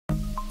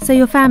So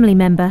your family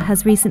member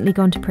has recently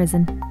gone to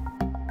prison.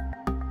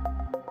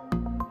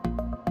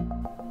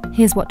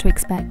 Here's what to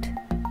expect.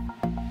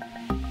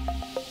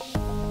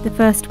 The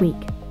first week.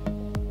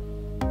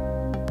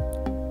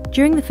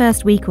 During the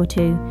first week or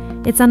two,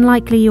 it's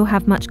unlikely you'll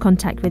have much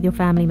contact with your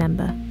family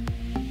member.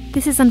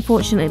 This is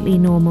unfortunately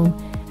normal,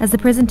 as the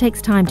prison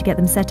takes time to get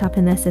them set up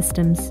in their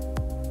systems.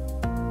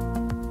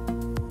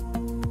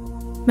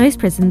 Most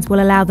prisons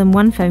will allow them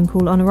one phone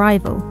call on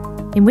arrival,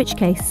 in which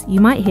case you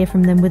might hear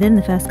from them within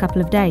the first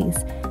couple of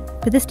days,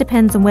 but this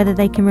depends on whether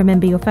they can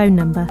remember your phone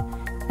number,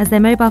 as their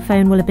mobile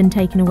phone will have been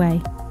taken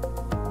away.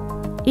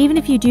 Even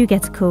if you do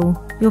get a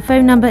call, your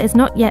phone number is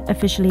not yet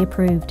officially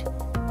approved.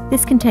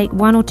 This can take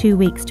 1 or 2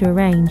 weeks to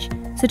arrange,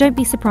 so don't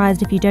be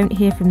surprised if you don't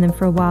hear from them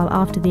for a while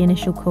after the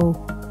initial call.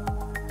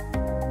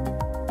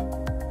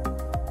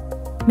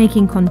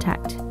 Making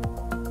contact.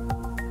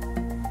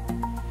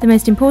 The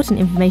most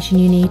important information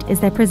you need is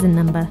their prison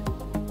number.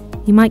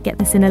 You might get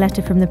this in a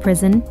letter from the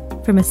prison,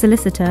 from a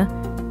solicitor,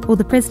 or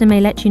the prisoner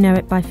may let you know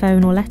it by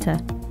phone or letter.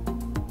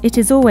 It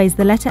is always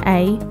the letter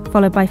A,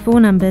 followed by 4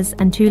 numbers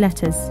and 2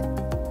 letters.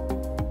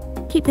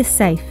 Keep this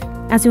safe,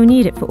 as you'll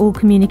need it for all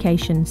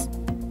communications.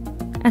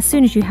 As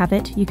soon as you have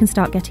it, you can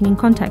start getting in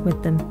contact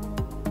with them.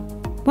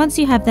 Once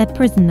you have their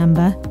prison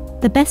number,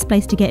 the best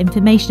place to get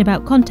information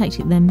about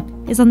contacting them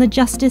is on the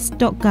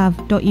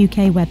justice.gov.uk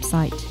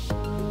website.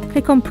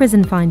 Click on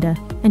Prison Finder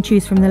and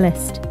choose from the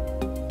list.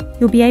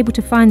 You'll be able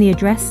to find the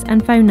address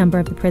and phone number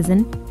of the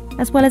prison,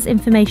 as well as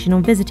information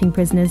on visiting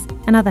prisoners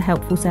and other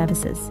helpful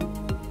services.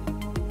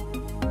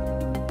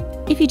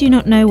 If you do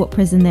not know what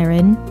prison they're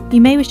in,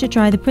 you may wish to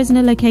try the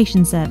Prisoner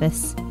Location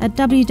Service at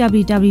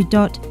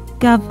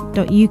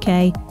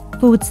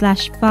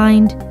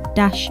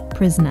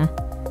www.gov.uk/find-prisoner.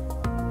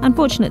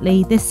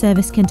 Unfortunately, this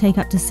service can take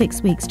up to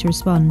 6 weeks to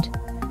respond.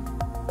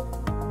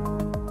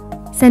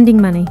 Sending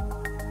money.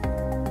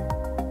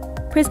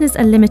 Prisoners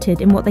are limited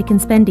in what they can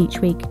spend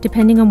each week,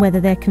 depending on whether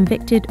they're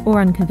convicted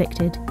or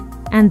unconvicted,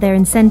 and their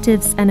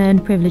incentives and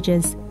earned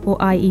privileges, or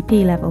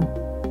IEP level.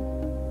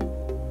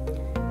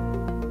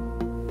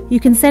 You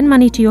can send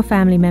money to your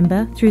family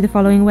member through the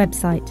following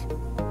website: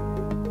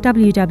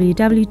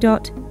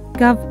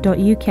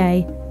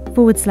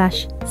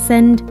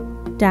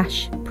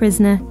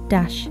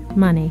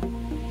 www.gov.uk/send-prisoner-money.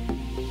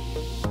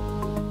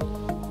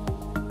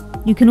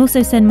 You can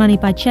also send money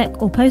by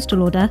cheque or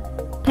postal order,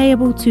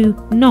 payable to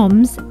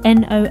NOMS,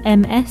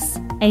 N-O-M-S,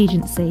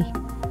 agency.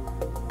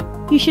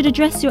 You should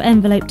address your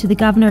envelope to the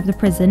governor of the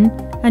prison,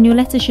 and your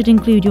letter should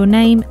include your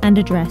name and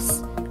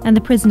address, and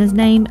the prisoner's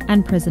name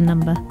and prison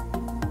number.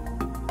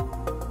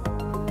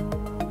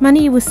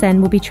 Money you will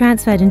send will be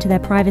transferred into their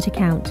private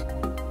account,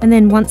 and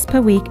then once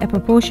per week a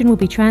proportion will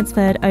be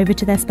transferred over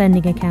to their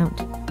spending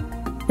account.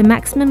 The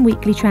maximum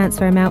weekly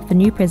transfer amount for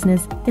new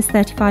prisoners is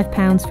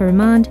 £35 for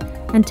remand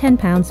and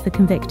 £10 for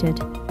convicted.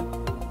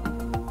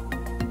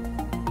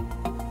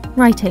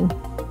 Writing.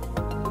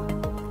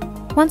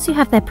 Once you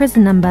have their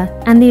prison number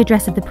and the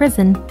address of the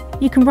prison,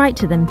 you can write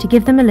to them to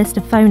give them a list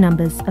of phone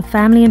numbers of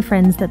family and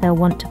friends that they'll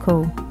want to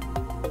call.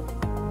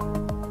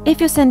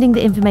 If you're sending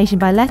the information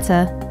by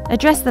letter,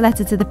 address the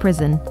letter to the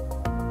prison.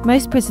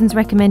 Most prisons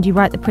recommend you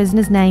write the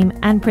prisoner's name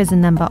and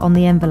prison number on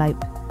the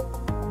envelope.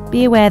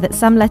 Be aware that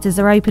some letters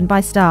are opened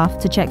by staff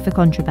to check for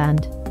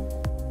contraband.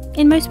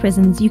 In most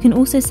prisons, you can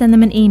also send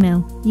them an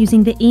email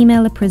using the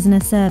Email a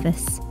Prisoner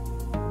service.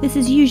 This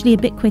is usually a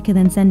bit quicker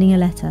than sending a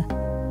letter.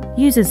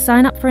 Users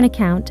sign up for an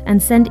account and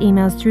send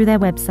emails through their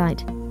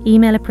website,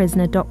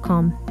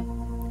 emailaprisoner.com.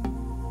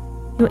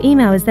 Your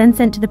email is then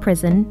sent to the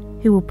prison,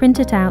 who will print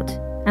it out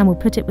and will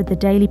put it with the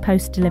daily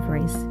post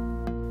deliveries.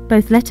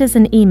 Both letters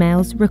and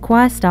emails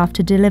require staff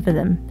to deliver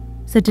them,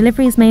 so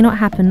deliveries may not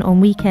happen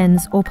on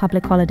weekends or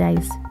public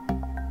holidays.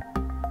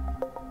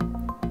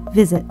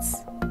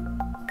 Visits.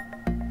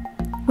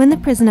 When the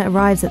prisoner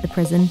arrives at the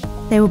prison,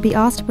 they will be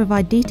asked to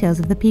provide details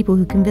of the people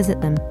who can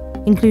visit them,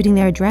 including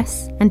their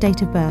address and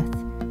date of birth.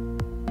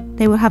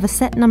 They will have a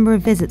set number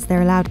of visits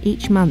they're allowed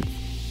each month,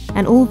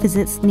 and all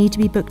visits need to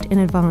be booked in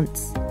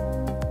advance.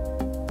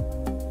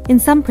 In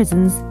some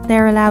prisons, they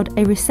are allowed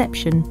a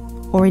reception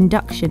or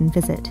induction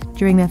visit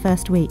during their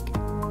first week.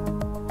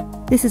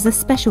 This is a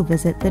special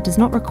visit that does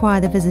not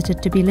require the visitor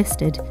to be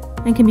listed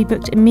and can be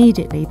booked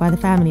immediately by the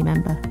family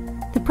member.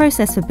 The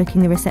process for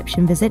booking the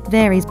reception visit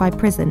varies by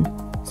prison,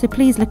 so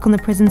please look on the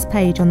prison's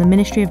page on the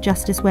Ministry of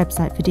Justice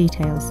website for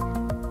details.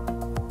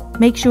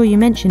 Make sure you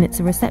mention it's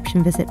a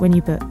reception visit when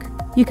you book.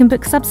 You can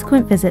book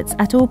subsequent visits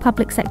at all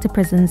public sector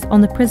prisons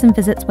on the Prison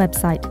Visits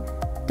website,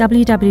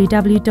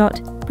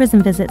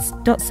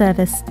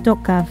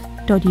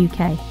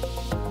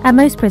 www.prisonvisits.service.gov.uk. At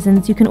most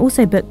prisons, you can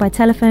also book by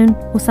telephone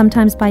or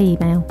sometimes by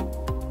email.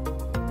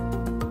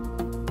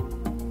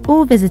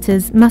 All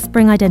visitors must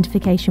bring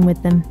identification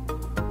with them.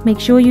 Make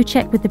sure you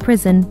check with the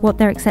prison what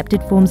their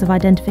accepted forms of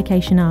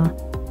identification are.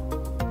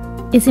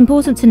 It's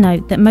important to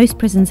note that most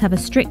prisons have a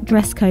strict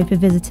dress code for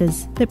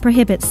visitors that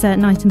prohibits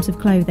certain items of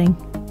clothing.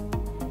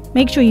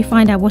 Make sure you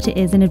find out what it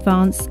is in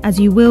advance, as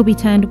you will be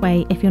turned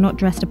away if you're not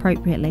dressed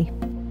appropriately.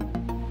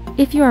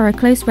 If you are a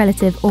close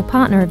relative or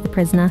partner of the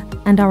prisoner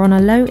and are on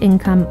a low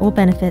income or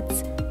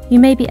benefits, you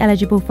may be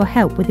eligible for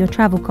help with your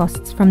travel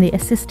costs from the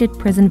Assisted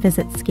Prison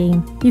Visit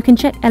Scheme. You can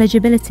check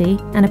eligibility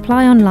and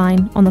apply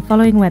online on the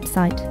following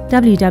website: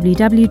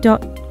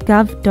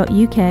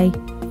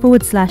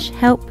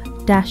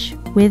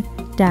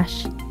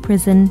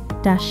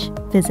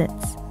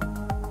 www.gov.uk/help-with-prison-visits.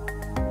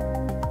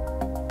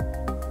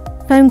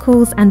 Phone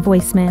calls and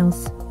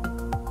voicemails.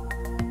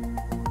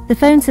 The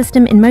phone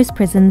system in most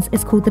prisons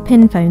is called the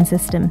PIN phone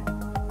system.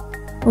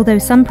 Although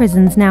some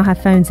prisons now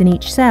have phones in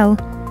each cell,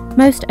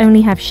 most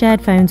only have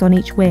shared phones on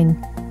each wing,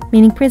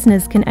 meaning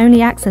prisoners can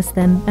only access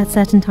them at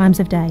certain times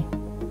of day.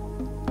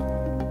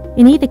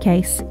 In either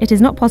case, it is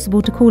not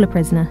possible to call a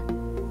prisoner.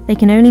 They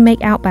can only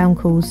make outbound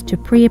calls to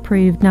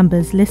pre-approved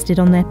numbers listed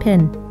on their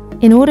PIN.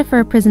 In order for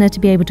a prisoner to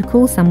be able to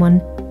call someone,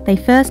 they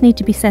first need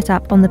to be set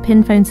up on the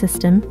PIN phone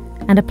system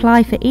and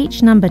apply for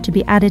each number to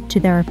be added to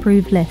their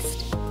approved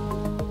list.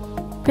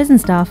 Prison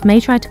staff may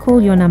try to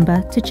call your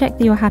number to check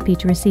that you're happy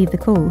to receive the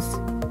calls.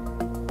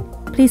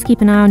 Please keep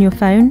an eye on your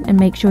phone and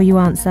make sure you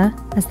answer,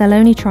 as they'll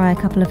only try a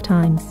couple of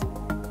times.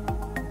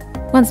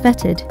 Once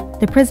vetted,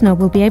 the prisoner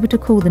will be able to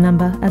call the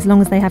number as long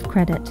as they have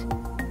credit.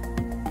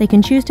 They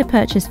can choose to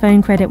purchase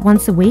phone credit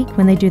once a week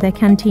when they do their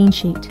canteen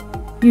sheet,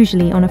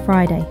 usually on a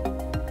Friday.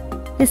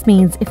 This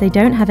means if they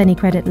don't have any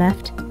credit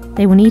left,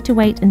 they will need to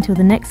wait until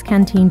the next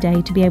canteen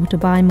day to be able to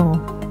buy more.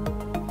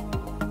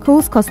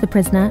 Calls cost the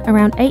prisoner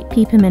around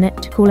 8p per minute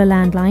to call a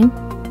landline,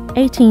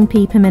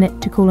 18p per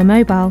minute to call a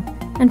mobile,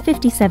 and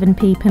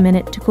 57p per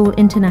minute to call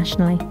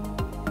internationally.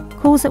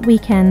 Calls at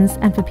weekends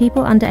and for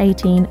people under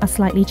 18 are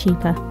slightly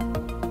cheaper.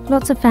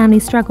 Lots of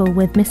families struggle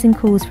with missing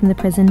calls from the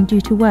prison due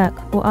to work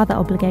or other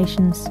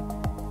obligations.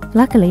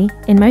 Luckily,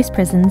 in most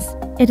prisons,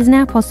 it is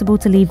now possible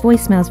to leave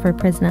voicemails for a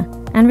prisoner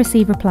and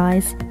receive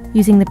replies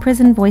using the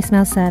prison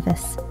voicemail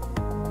service.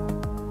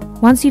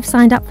 Once you've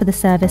signed up for the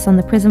service on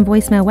the prison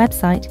voicemail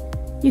website,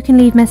 you can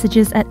leave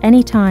messages at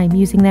any time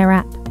using their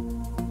app.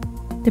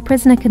 The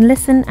prisoner can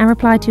listen and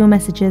reply to your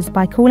messages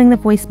by calling the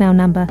voicemail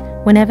number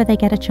whenever they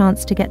get a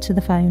chance to get to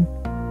the phone.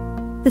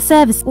 The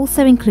service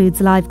also includes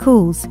live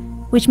calls,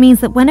 which means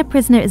that when a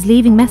prisoner is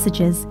leaving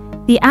messages,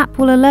 the app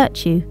will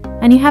alert you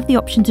and you have the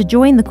option to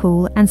join the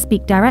call and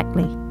speak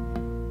directly.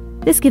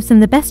 This gives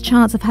them the best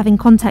chance of having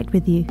contact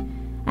with you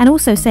and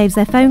also saves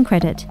their phone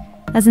credit,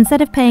 as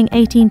instead of paying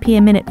 18p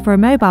a minute for a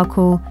mobile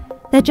call,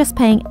 they're just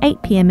paying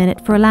 8p a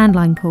minute for a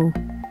landline call.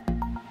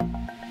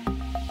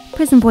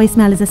 Prison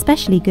voicemail is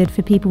especially good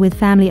for people with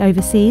family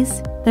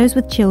overseas, those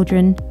with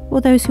children, or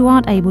those who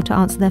aren't able to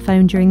answer their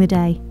phone during the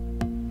day.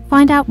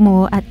 Find out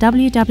more at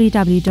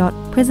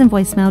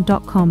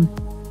www.prisonvoicemail.com.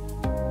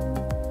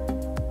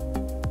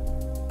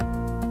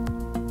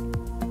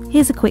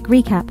 Here's a quick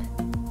recap.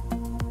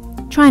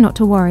 Try not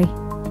to worry.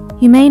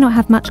 You may not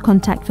have much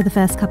contact for the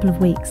first couple of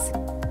weeks.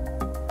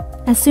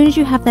 As soon as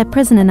you have their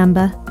prisoner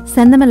number,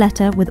 send them a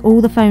letter with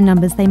all the phone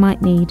numbers they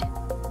might need.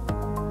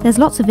 There's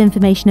lots of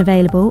information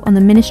available on the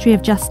Ministry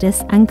of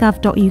Justice and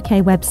gov.uk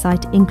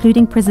website,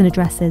 including prison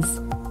addresses.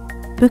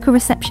 Book a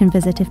reception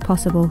visit if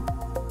possible.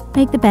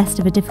 Make the best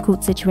of a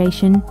difficult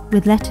situation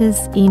with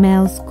letters,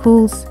 emails,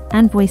 calls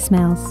and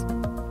voicemails.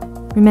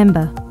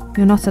 Remember,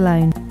 you're not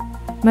alone.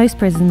 Most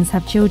prisons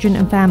have children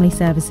and family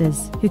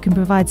services who can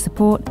provide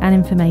support and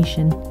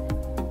information.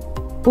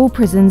 All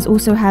prisons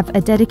also have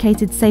a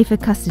dedicated safer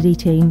custody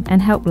team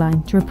and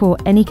helpline to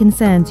report any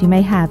concerns you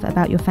may have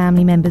about your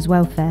family member's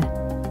welfare.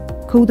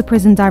 Call the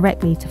prison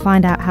directly to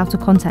find out how to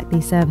contact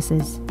these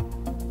services.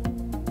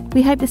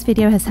 We hope this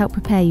video has helped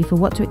prepare you for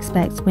what to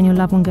expect when your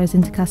loved one goes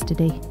into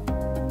custody.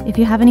 If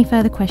you have any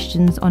further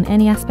questions on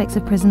any aspects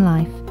of prison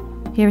life,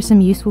 here are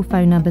some useful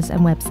phone numbers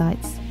and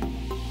websites.